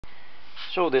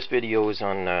So this video is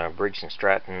on Briggs and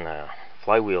Stratton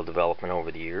flywheel development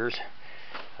over the years.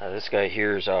 This guy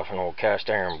here is off an old cast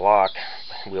iron block.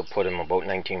 We'll put him about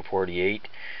 1948.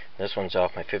 This one's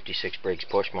off my 56 Briggs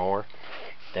push mower.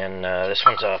 Then this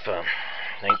one's off a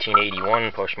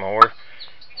 1981 push mower,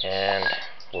 and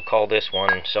we'll call this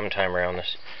one sometime around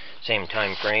this same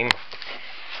time frame.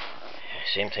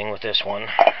 Same thing with this one,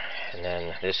 and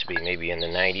then this will be maybe in the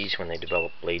 90s when they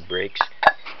developed blade brakes.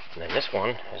 And then this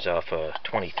one is off a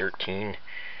 2013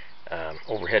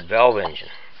 overhead valve engine,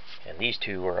 and these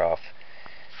two are off.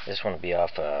 This one will be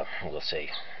off, we'll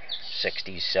say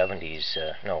 60s,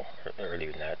 70s, no,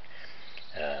 earlier than that,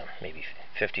 maybe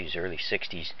 50s, early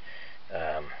 60s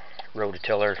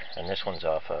rototiller, and this one's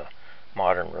off a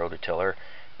modern rototiller.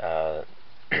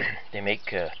 They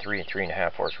make 3 and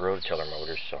 3.5 horse rototiller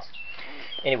motors. So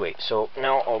anyway, so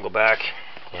now I'll go back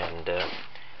and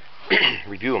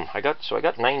review them. I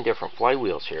got 9 different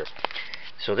flywheels here.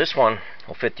 So this one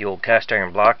will fit the old cast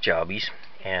iron block jobbies,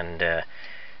 and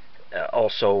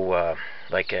also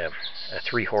like a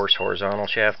 3 horse horizontal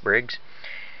shaft Briggs.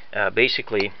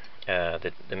 Basically,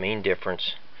 the main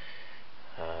difference.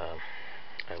 Of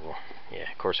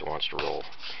course it wants to roll.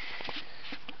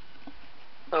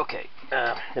 Okay,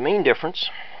 the main difference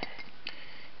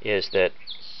is that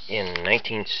in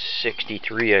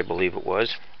 1963, I believe it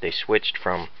was, they switched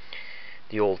from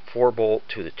the old 4-bolt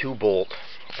to the 2-bolt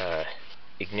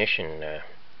ignition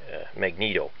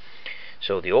magneto.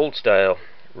 So the old style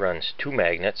runs 2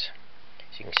 magnets,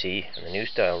 as you can see, and the new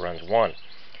style runs 1.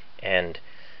 And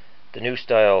the new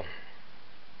style,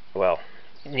 well,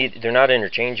 they're not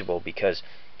interchangeable because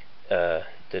the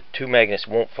 2 magnets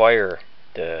won't fire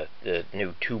the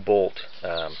new 2-bolt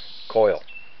coil.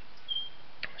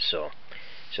 So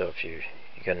if you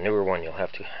got a newer one, you'll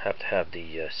have to have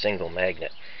the single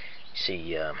magnet.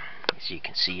 See, as you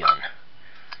can see on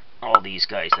all these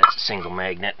guys, that's a single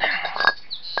magnet.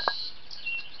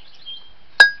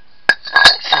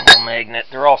 Single magnet.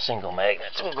 They're all single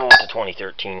magnets. We'll go with the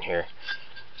 2013 here.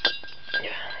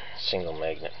 Yeah, single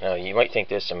magnet. Now you might think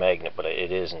this is a magnet, but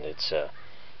it isn't. It's a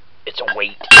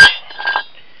weight.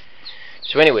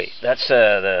 So anyway, that's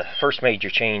the first major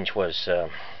change was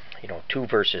 2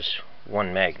 versus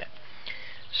 1 magnet.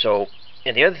 So,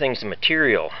 and the other thing is the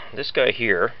material. This guy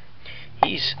here,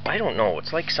 I don't know,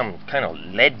 it's like some kind of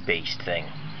lead-based thing.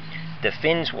 The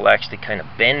fins will actually kind of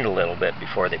bend a little bit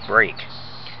before they break.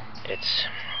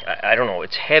 I don't know,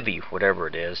 it's heavy, whatever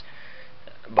it is,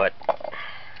 but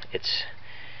it's,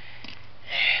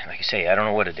 like I say, I don't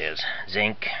know what it is.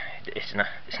 Zinc. It's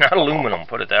not aluminum,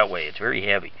 put it that way. It's very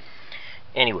heavy.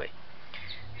 Anyway,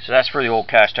 so that's for the old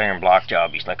cast iron block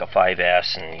jobbies, like a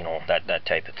 5S and that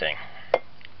type of thing.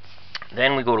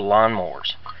 Then we go to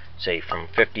lawnmowers, say from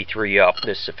 53 up.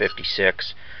 This is a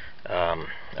 56,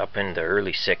 up in the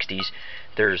early 60s.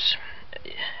 There's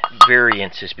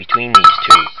variances between these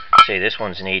two. Say this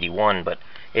one's an 81, but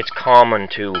it's common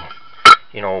to,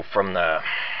 from the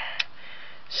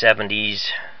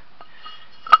 70s.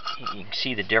 You can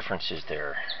see the differences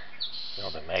there.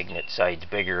 The magnet side's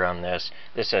bigger on this.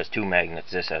 This has 2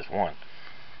 magnets, this has 1.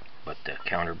 But the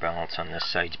counterbalance on this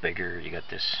side's bigger. You got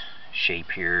this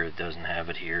shape here, it doesn't have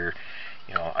it here.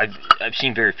 I've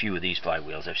seen very few of these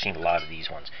flywheels. I've seen a lot of these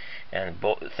ones. And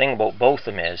the thing about both of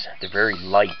them is they're very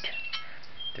light.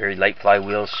 Very light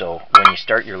flywheels, so when you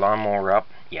start your lawnmower up,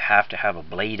 you have to have a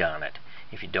blade on it.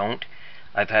 If you don't,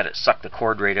 I've had it suck the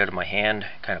cord right out of my hand,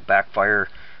 kind of backfire,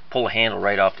 pull the handle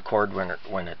right off the cord when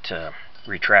it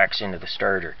retracts into the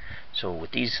starter. So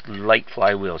with these light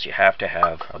flywheels, you have to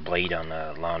have a blade on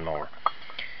the lawnmower.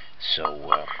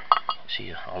 So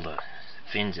see all the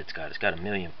fins it's got. It's got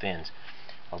 1,000,000 fins.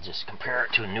 I'll just compare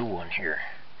it to a new one here.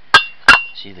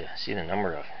 See the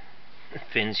number of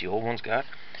fins the old one's got.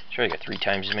 Sure, I got 3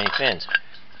 times as many fins.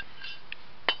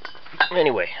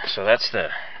 Anyway, so that's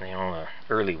the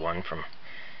early one from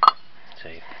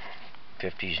say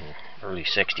 50s and early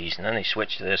 60s, and then they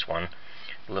switched to this one,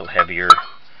 a little heavier,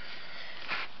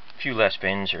 a few less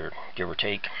fins, or give or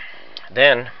take.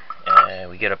 Then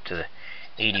we get up to the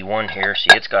 81 here. See,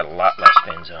 it's got a lot less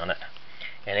fins on it,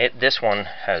 and this one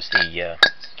has the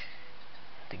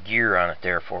gear on it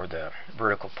there for the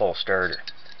vertical pull starter,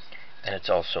 and it's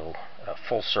also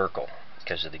full circle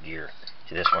because of the gear.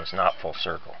 See, this one's not full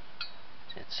circle.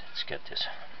 It's got this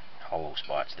hollow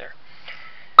spots there.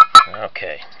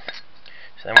 Okay,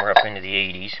 so then we're up into the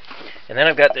 80s, and then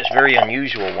I've got this very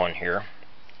unusual one here.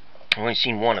 I've only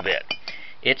seen one of it.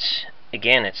 It's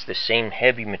the same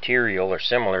heavy material, or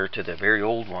similar to the very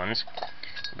old ones,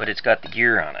 but it's got the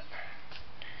gear on it.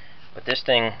 But this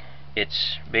thing,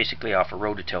 it's basically off a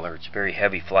rototiller. It's a very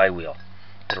heavy flywheel.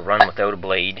 It'll run without a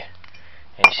blade,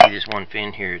 And you see this one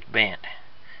fin here is bent.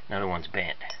 Another one's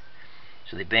bent.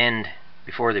 So they bend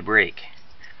before they break.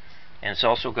 And it's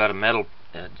also got a metal,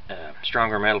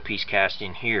 stronger metal piece cast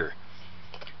in here.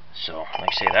 So, like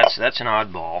I say, that's an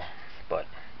oddball. But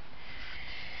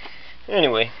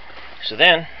anyway, so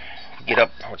then get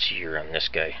up. What's the year on this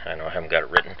guy? I know I haven't got it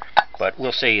written, but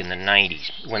we'll say in the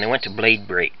 90s when they went to blade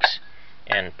brakes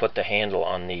and put the handle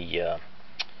on the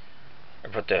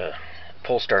put the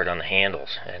pull start on the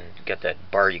handles and got that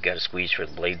bar you got to squeeze for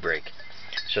the blade brake.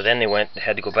 So then they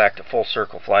had to go back to full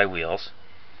circle flywheels.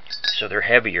 So they're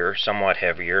heavier, somewhat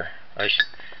heavier.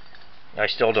 I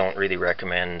still don't really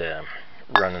recommend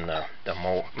running the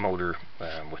motor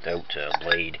without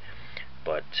blade,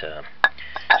 but so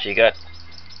you got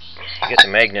the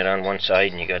magnet on one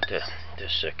side and you got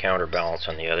this counterbalance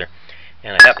on the other.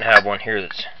 And I happen to have one here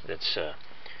that's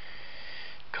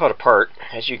cut apart.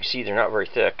 As you can see, they're not very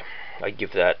thick. I'd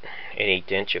give that an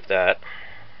 1/8 inch, if that.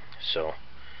 So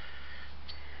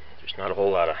there's not a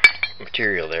whole lot of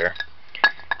material there.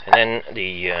 And then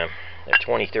the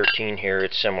 2013 here,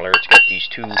 it's similar. It's got these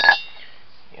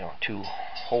two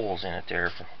holes in it there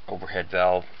for overhead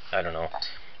valve. I don't know,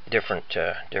 different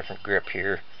grip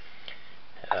here.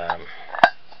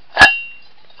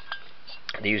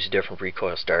 They use a different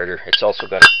recoil starter. It's also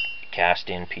got a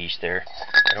cast-in piece there.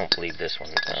 I don't believe this one.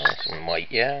 This one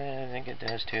might. Yeah, I think it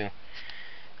does too.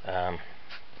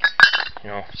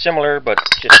 Similar, but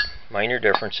just minor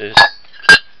differences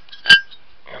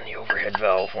on the overhead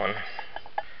valve one.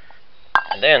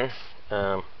 And then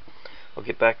I'll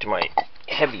get back to my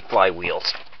heavy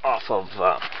flywheels off of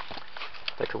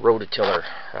like a rototiller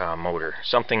motor,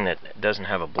 something that doesn't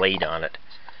have a blade on it.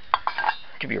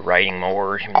 It could be a riding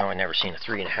mower, even though I've never seen a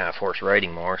 3.5 horse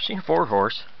riding mower. I've seen a 4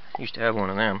 horse. Used to have one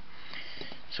of them.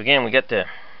 So again, we got the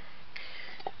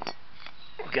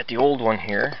old one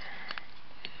here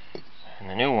and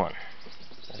the new one.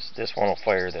 This one will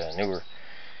fire the newer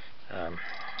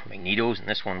magnetos, and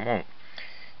this one won't.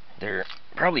 They're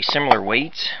probably similar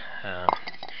weights.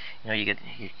 You get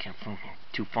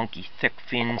two funky thick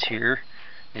fins here.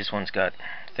 This one's got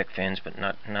thick fins, but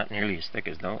not nearly as thick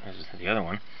as the other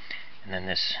one. And then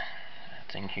this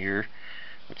thing here,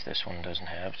 which this one doesn't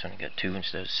have. It's only got 2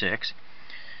 instead of 6.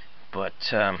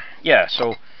 But yeah,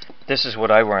 so this is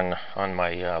what I run on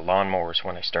my lawnmowers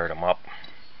when I start them up.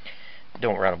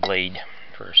 Don't run a blade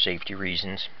for safety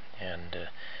reasons, and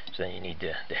so then you need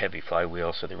the heavy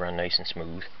flywheel so they run nice and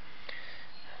smooth.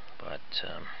 But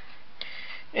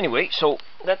anyway, so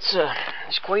that's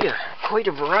it's quite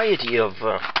a variety of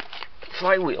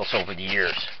flywheels over the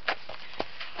years.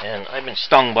 And I've been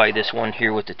stung by this one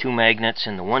here with the 2 magnets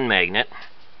and the 1 magnet,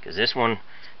 because this one,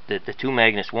 the 2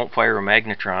 magnets won't fire a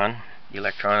magnetron, the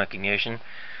electronic ignition,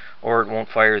 or it won't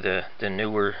fire the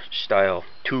newer style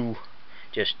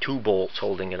just 2 bolts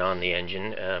holding it on the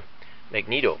engine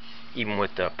magneto, even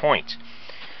with points.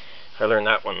 I learned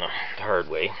that one the hard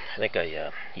way. I think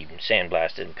I even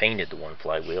sandblasted and painted the 1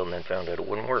 flywheel and then found out it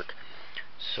wouldn't work.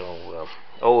 So,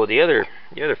 the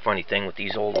other funny thing with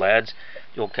these old lads,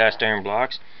 the old cast iron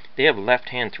blocks, they have a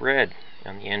left-hand thread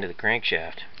on the end of the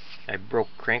crankshaft. I broke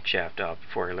the crankshaft off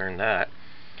before I learned that.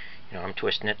 I'm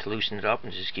twisting it to loosen it up,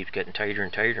 and it just keeps getting tighter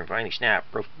and tighter, and finally snap,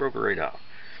 broke it right off.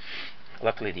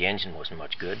 Luckily the engine wasn't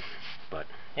much good, but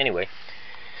anyway.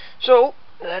 So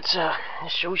that's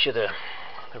this shows you the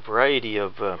variety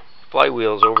of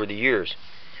flywheels over the years.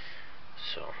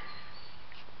 So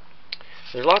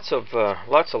there's lots of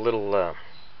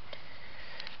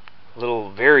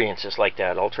little variances like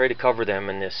that. I'll try to cover them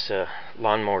in this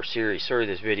lawnmower series. Sorry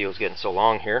this video is getting so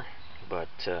long here, but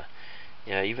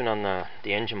yeah, even on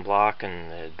the engine block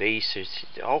and the base, there's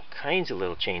all kinds of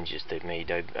little changes they've made.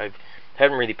 I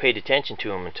haven't really paid attention to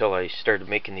them until I started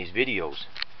making these videos.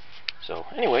 So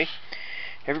anyway,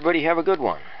 everybody have a good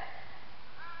one.